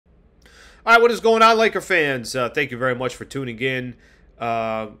All right, what is going on, Laker fans? Thank you very much for tuning in.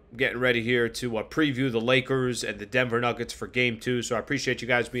 Getting ready here to preview the Lakers and the Denver Nuggets for Game 2. So I appreciate you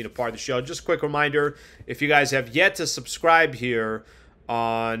guys being a part of the show. Just a quick reminder, if you guys have yet to subscribe here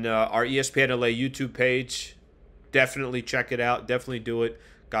on our ESPN LA YouTube page, definitely check it out. Definitely do it.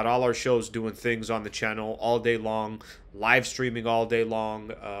 Got all our shows doing things on the channel all day long, live streaming all day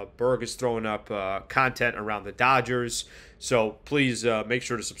long. Berg is throwing up content around the Dodgers. So please make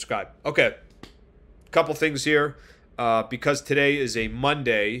sure to subscribe. Okay, couple things here. Because today is a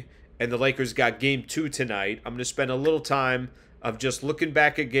Monday and the Lakers got Game 2 tonight, I'm going to spend a little time of just looking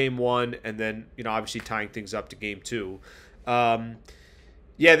back at Game 1 and then, obviously tying things up to Game 2.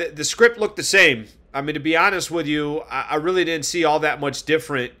 The script looked the same. I mean, to be honest with you, I really didn't see all that much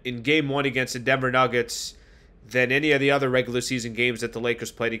different in Game 1 against the Denver Nuggets than any of the other regular season games that the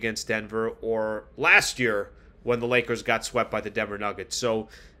Lakers played against Denver or last year when the Lakers got swept by the Denver Nuggets. So,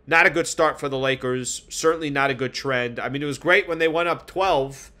 not a good start for the Lakers. Certainly not a good trend. I mean, it was great when they went up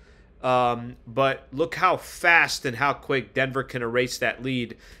 12, but look how fast and how quick Denver can erase that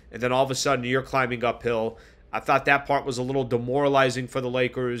lead, and then all of a sudden you're climbing uphill. I thought that part was a little demoralizing for the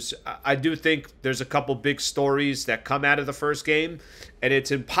Lakers. I do think there's a couple big stories that come out of the first game, and it's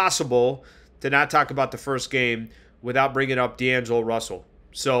impossible to not talk about the first game without bringing up D'Angelo Russell.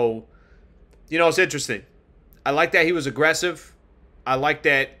 So, it's interesting. I like that he was aggressive. I like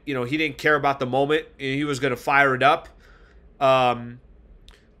that, he didn't care about the moment. He was going to fire it up. But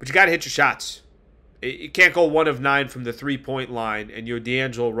you got to hit your shots. You can't go 1 of 9 from the three-point line, and you're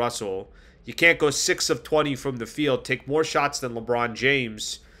D'Angelo Russell. You can't go 6 of 20 from the field, take more shots than LeBron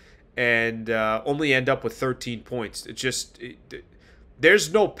James, and only end up with 13 points. It's just,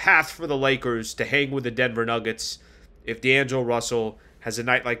 there's no path for the Lakers to hang with the Denver Nuggets if D'Angelo Russell has a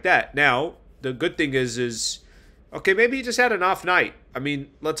night like that. Now, the good thing is okay, maybe he just had an off night. I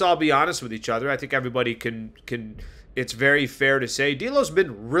mean, let's all be honest with each other. I think everybody can it's very fair to say D'Lo's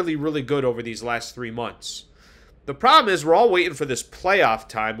been really, really good over these last 3 months. The problem is we're all waiting for this playoff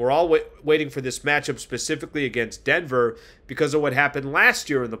time. We're all waiting for this matchup specifically against Denver because of what happened last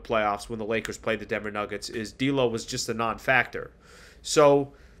year in the playoffs when the Lakers played the Denver Nuggets is D'Lo was just a non-factor.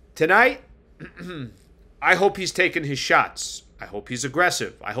 So tonight, I hope he's taking his shots. I hope he's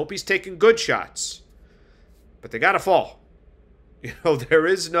aggressive. I hope he's taking good shots. But they got to fall. There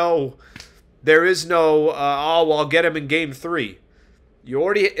is no, I'll get him in Game 3.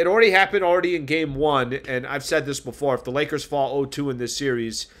 It already happened in Game 1, and I've said this before. If the Lakers fall 0-2 in this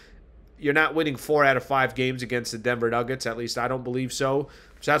series, you're not winning 4 out of 5 games against the Denver Nuggets. At least I don't believe so.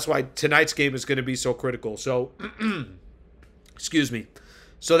 So that's why tonight's game is going to be so critical. So, excuse me.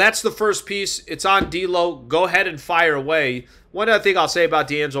 So that's the first piece. It's on D'Lo. Go ahead and fire away. One other thing I'll say about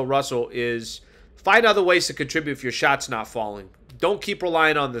D'Angelo Russell is find other ways to contribute if your shot's not falling. Don't keep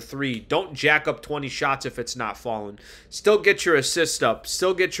relying on the 3. Don't jack up 20 shots if it's not falling. Still get your assists up.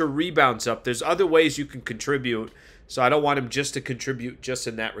 Still get your rebounds up. There's other ways you can contribute. So I don't want him just to contribute just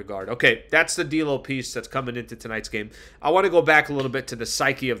in that regard. Okay, that's the D'Lo piece that's coming into tonight's game. I want to go back a little bit to the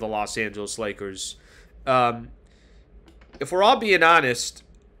psyche of the Los Angeles Lakers. If we're all being honest,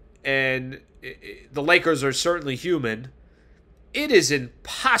 and the Lakers are certainly human, it is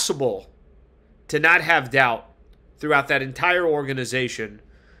impossible to not have doubt throughout that entire organization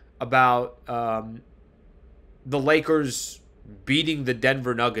about the Lakers beating the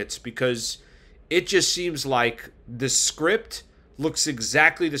Denver Nuggets because it just seems like the script looks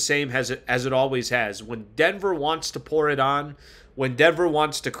exactly the same as it always has. When Denver wants to pour it on, when Denver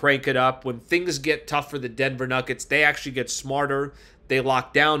wants to crank it up, when things get tough for the Denver Nuggets, they actually get smarter, they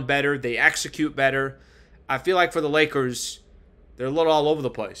lock down better, they execute better. I feel like for the Lakers, they're a little all over the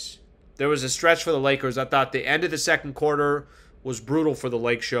place. There was a stretch for the Lakers. I thought the end of the second quarter was brutal for the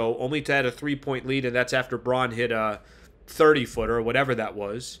Lake Show, only to add a 3-point lead, and that's after Braun hit a 30-footer or whatever that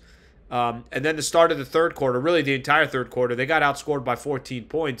was. And then the start of the third quarter, really the entire third quarter, they got outscored by 14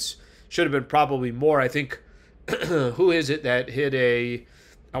 points. Should have been probably more. I think, who is it that hit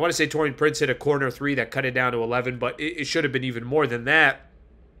I want to say Taurean Prince hit a corner 3 that cut it down to 11, but it should have been even more than that.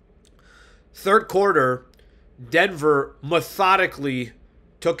 Third quarter, Denver methodically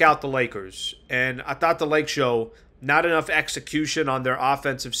took out the Lakers. And I thought the Lake Show, not enough execution on their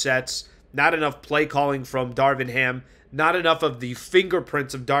offensive sets, not enough play calling from Darvin Ham, not enough of the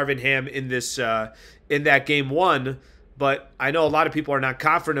fingerprints of Darvin Ham in this in that Game 1. But I know a lot of people are not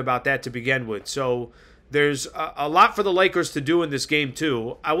confident about that to begin with. So there's a lot for the Lakers to do in this Game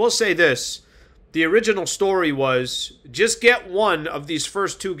 2. I will say this. The original story was just get one of these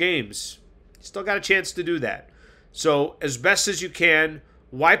first 2 games. Still got a chance to do that. So as best as you can,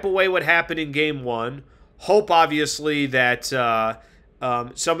 wipe away what happened in Game 1. Hope, obviously, that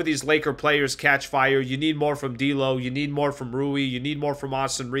Some of these Laker players catch fire. You need more from D'Lo. You need more from Rui. You need more from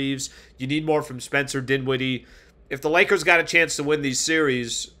Austin Reeves. You need more from Spencer Dinwiddie. If the Lakers got a chance to win these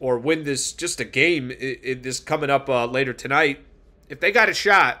series or win this just a game in this coming up later tonight, if they got a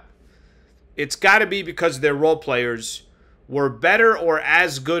shot, it's got to be because their role players were better or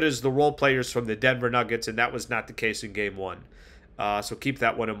as good as the role players from the Denver Nuggets, and that was not the case in Game 1. So keep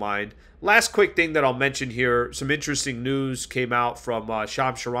that one in mind. Last quick thing that I'll mention here, some interesting news came out from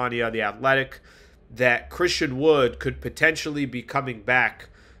Shams Charania, The Athletic, that Christian Wood could potentially be coming back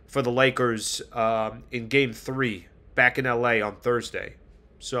for the Lakers in Game 3 back in LA on Thursday.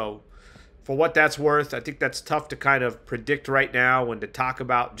 So for what that's worth, I think that's tough to kind of predict right now and to talk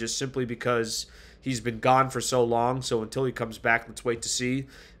about just simply because he's been gone for so long. So until he comes back, let's wait to see.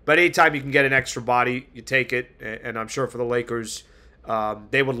 But anytime you can get an extra body, you take it. And I'm sure for the Lakers,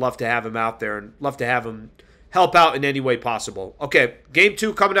 they would love to have him out there and love to have him help out in any way possible. Okay, Game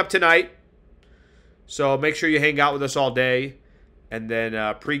 2 coming up tonight. So make sure you hang out with us all day. And then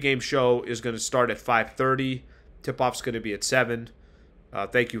pregame show is going to start at 5:30. Tip-off's going to be at 7.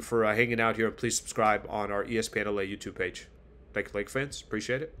 Thank you for hanging out here. And please subscribe on our ESPN LA YouTube page. Thank you, Lake fans.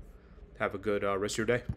 Appreciate it. Have a good rest of your day.